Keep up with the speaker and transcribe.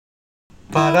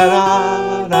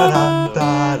Welcome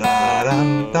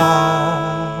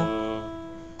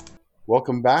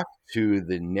back to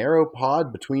the narrow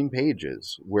pod between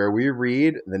pages, where we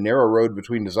read The Narrow Road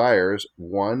Between Desires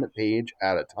one page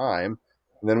at a time,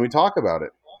 and then we talk about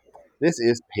it. This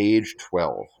is page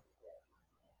 12.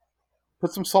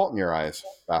 Put some salt in your eyes,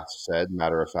 Bast said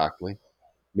matter-of-factly.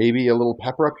 Maybe a little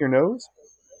pepper up your nose?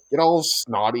 Get all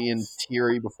snotty and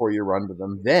teary before you run to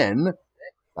them. Then,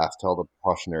 Bast held a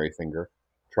cautionary finger,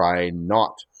 try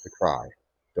not to cry.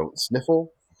 Don't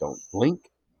sniffle, don't blink.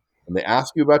 When they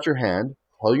ask you about your hand,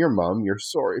 tell your mum you're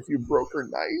sorry if you broke her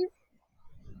knife.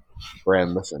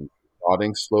 Bran listened,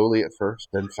 nodding slowly at first,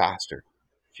 then faster.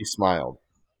 She smiled.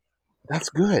 That's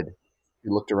good. He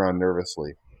looked around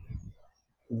nervously.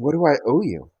 What do I owe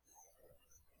you?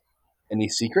 Any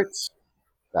secrets?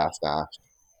 Bast asked.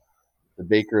 The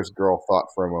baker's girl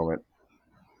thought for a moment.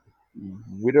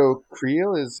 Widow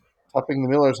Creel is Tupping the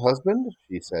miller's husband?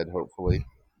 She said hopefully.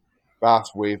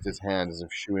 Bast waved his hand as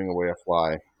if shooing away a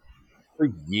fly. For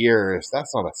years.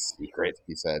 That's not a secret,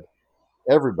 he said.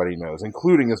 Everybody knows,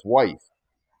 including his wife.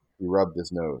 He rubbed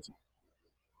his nose.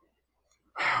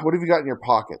 What have you got in your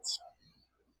pockets?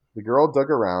 The girl dug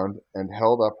around and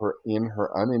held up her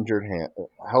uninjured hand.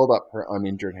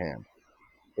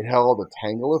 It held a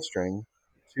tangle of string,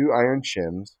 2 iron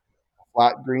shims, a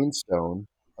flat green stone,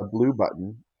 a blue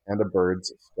button, and a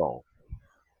bird's skull.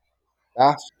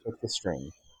 Bast took the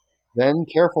string. Then,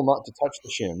 careful not to touch the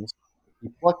shims, he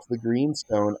plucked the green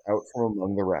stone out from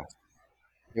among the rest.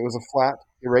 It was a flat,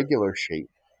 irregular shape,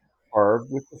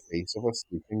 carved with the face of a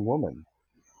sleeping woman.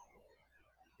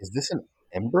 Is this an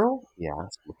embryo? He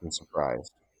asked, looking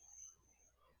surprised.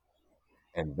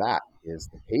 And that is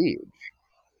the page.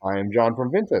 I am John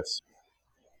from Vintus.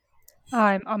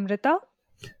 I'm Amrita.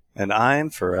 And I'm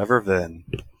Forever Vin.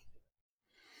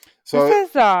 So, this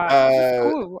is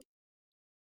cool.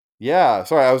 Yeah,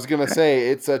 sorry, I was going to say,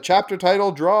 it's a chapter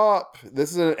title drop.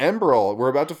 This is an embryo. We're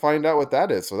about to find out what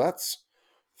that is, so that's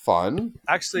fun.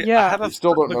 Actually, Yeah. I have a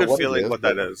good feeling what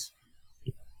that is.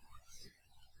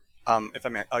 If I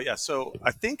may. Oh, yeah, so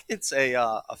I think it's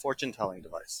a fortune-telling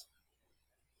device.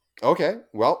 Okay,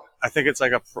 well. I think it's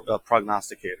like a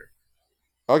prognosticator.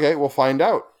 Okay, we'll find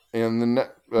out. And then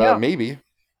maybe.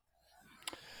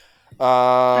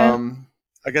 I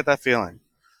get that feeling.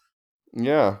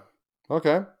 Yeah.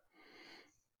 Okay.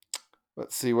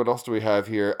 Let's see, what else do we have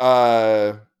here?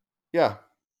 Yeah.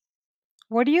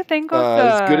 What do you think of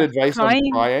the good advice on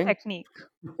crying technique?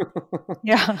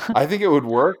 Yeah. I think it would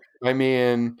work. I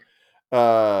mean,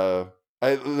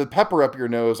 the pepper up your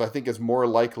nose, I think, is more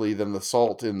likely than the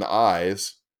salt in the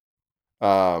eyes.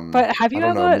 But have you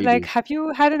have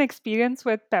you had an experience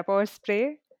with pepper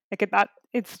spray?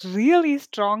 It's really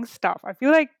strong stuff. I feel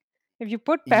like if you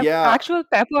put actual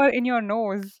pepper in your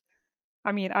nose,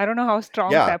 I mean, I don't know how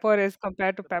strong pepper is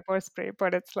compared to pepper spray,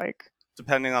 but it's like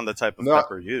depending on the type of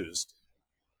pepper used.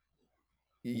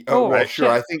 Well, sure.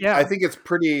 I think it's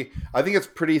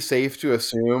pretty safe to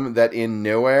assume that in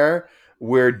Nowhere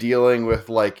we're dealing with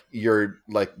like your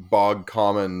bog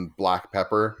common black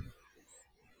pepper.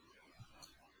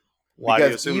 Why do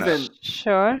you assume that?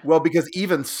 Sure. Well, because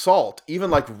even salt,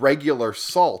 even like regular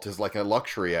salt, is like a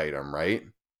luxury item, right?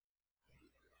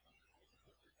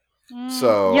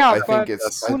 So yeah, I but think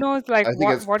it's who knows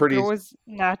what pretty... grows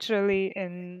naturally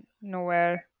in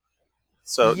Nowhere.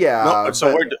 So yeah,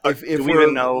 so if do we we're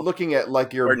even know looking at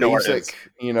like your basic,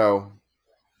 actually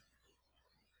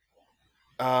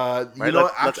that's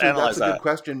a good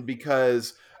question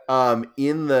because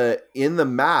in the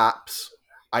maps,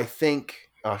 I think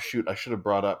I should have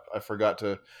brought up. I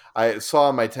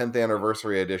saw my 10th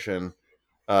anniversary edition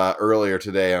earlier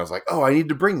today. And I was like, oh, I need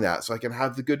to bring that so I can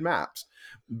have the good maps.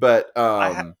 But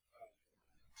I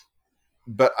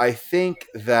think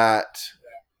that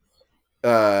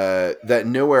that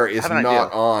Nowhere is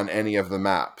not on any of the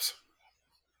maps.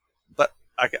 But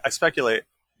I speculate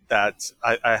that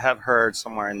I have heard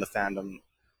somewhere in the fandom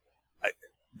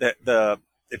that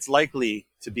it's likely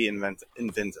to be in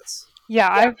Vintus. Yeah,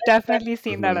 I've definitely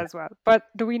seen that as well. But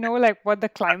do we know what the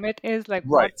climate is?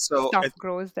 What stuff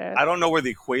grows there? I don't know where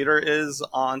the equator is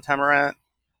on Temerant,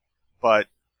 but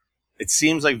it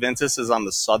seems like Vintus is on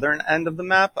the southern end of the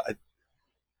map.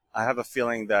 I have a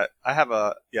feeling that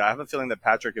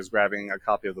Patrick is grabbing a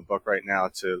copy of the book right now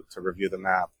to review the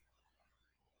map.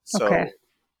 So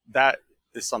that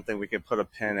is something we could put a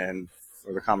pin in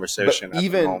for the conversation at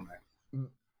the moment.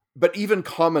 But even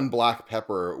common black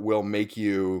pepper will make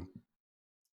you...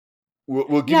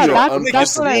 We'll give you an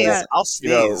uncomfortable I'll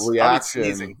sneeze. reaction. I'll be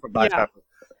sneezing from black pepper.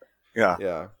 Yeah.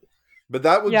 Yeah. But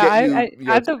that would get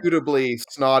you suitably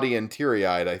snotty and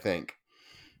teary-eyed, I think.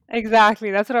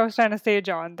 Exactly. That's what I was trying to say,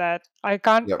 John, that I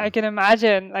can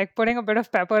imagine like putting a bit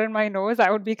of pepper in my nose.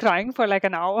 I would be crying for like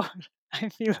an hour. I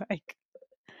feel like,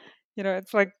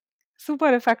 it's like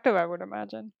super effective, I would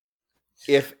imagine.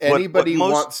 If anybody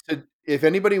wants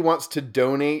to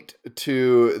donate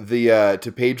to the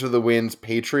to Page of the Wind's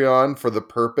Patreon for the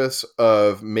purpose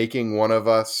of making one of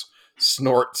us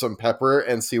snort some pepper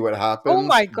and see what happens, oh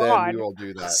my then we God. will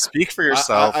do that. Speak for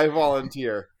yourself. I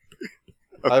volunteer.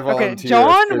 Okay,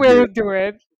 John will do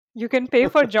it. You can pay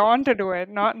for John to do it,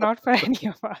 not for any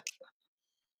of us.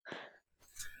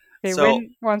 Okay, So,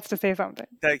 Win wants to say something.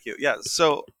 Thank you. Yeah.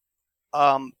 So,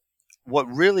 what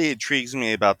really intrigues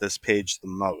me about this page the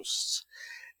most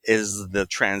is the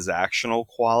transactional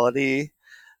quality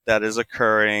that is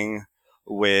occurring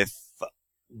with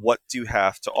what do you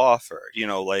have to offer.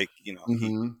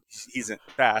 He's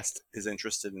Bast is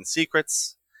interested in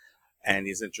secrets, and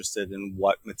he's interested in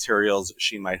what materials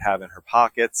she might have in her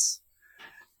pockets,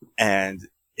 and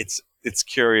it's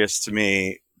curious to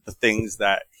me the things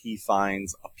that he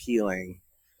finds appealing,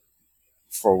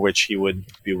 for which he would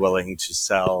be willing to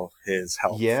sell his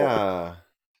help for.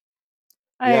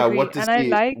 I agree. What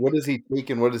does he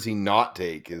take and what does he not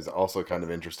take is also kind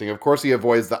of interesting. Of course, he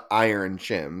avoids the iron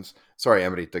shims. Sorry,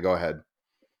 Amrita, go ahead.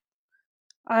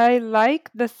 I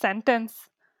like the sentence,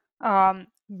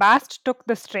 Bast took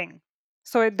the string.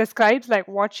 So it describes like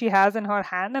what she has in her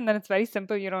hand, and then it's very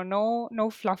simple, no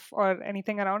fluff or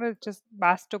anything around it. Just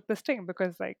Bast took the string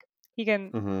because like he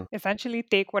can essentially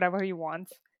take whatever he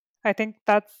wants. I think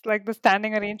that's like the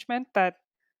standing arrangement, that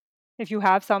if you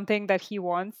have something that he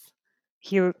wants,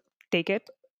 he'll take it.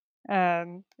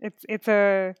 And it's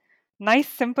a nice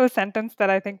simple sentence that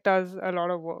I think does a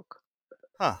lot of work.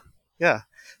 Yeah,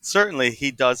 certainly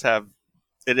he does have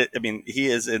it. I mean, he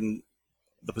is in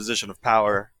the position of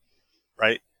power,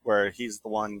 right, where he's the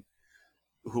one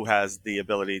who has the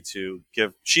ability to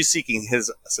give. She's seeking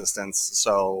his assistance,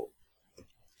 so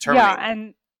yeah,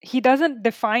 and he doesn't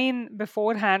define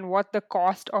beforehand what the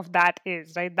cost of that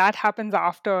is, right? That happens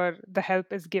after the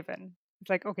help is given. It's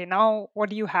like, okay, now what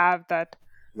do you have that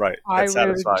I will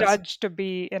satisfies. judge to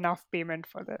be enough payment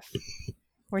for this,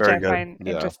 which I find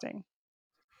interesting.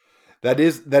 That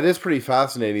is pretty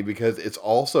fascinating because it's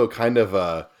also kind of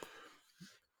a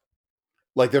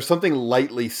like there's something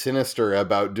lightly sinister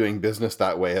about doing business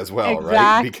that way as well,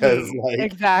 right? Because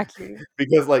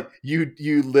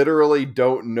you literally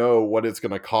don't know what it's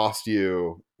going to cost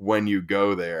you when you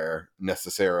go there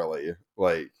necessarily.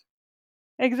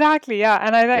 Exactly, yeah.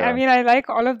 And I mean, I like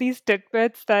all of these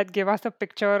tidbits that give us a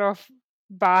picture of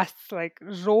Bast's like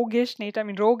roguish nature. I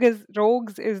mean,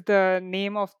 Rogues is the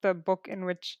name of the book in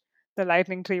which the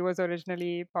Lightning Tree was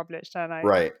originally published, and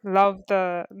I love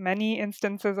the many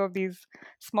instances of these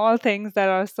small things that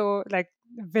are so like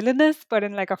villainous, but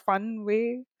in like a fun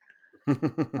way.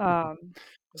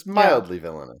 It's mildly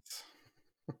villainous.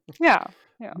 Yeah.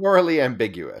 Morally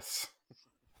ambiguous.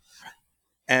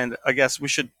 And I guess we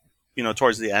should,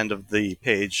 towards the end of the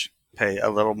page, pay a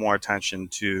little more attention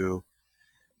to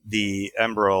the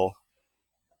emerald,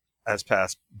 as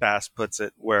Bast puts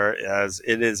it, whereas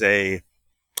it is a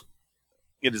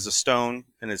stone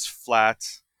and is flat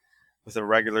with a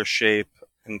regular shape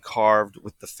and carved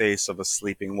with the face of a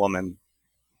sleeping woman.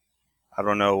 I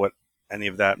don't know what any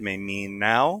of that may mean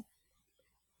now,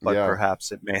 but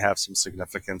perhaps it may have some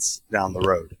significance down the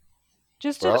road.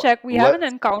 Just to check, we haven't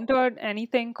encountered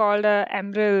anything called a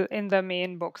emerald in the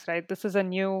main books, right? This is a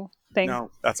new thing. No,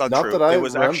 that's not true. That I it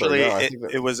was remember. Actually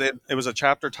it was a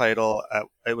chapter title.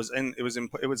 It was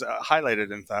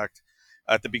highlighted, in fact,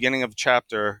 at the beginning of a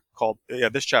chapter called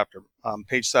this chapter,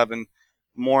 page 7,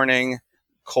 morning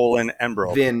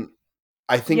emerald. Vin,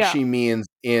 I think she means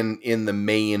in the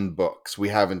main books. We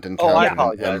haven't encountered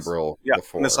an emerald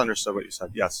before. Misunderstood what you said.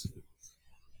 Yes.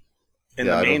 In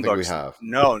the main books, we have.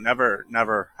 No,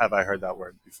 never have I heard that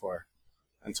word before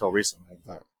until recently.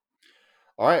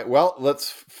 All right, well,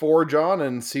 let's forge on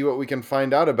and see what we can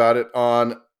find out about it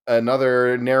on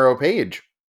another narrow page.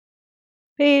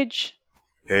 Page.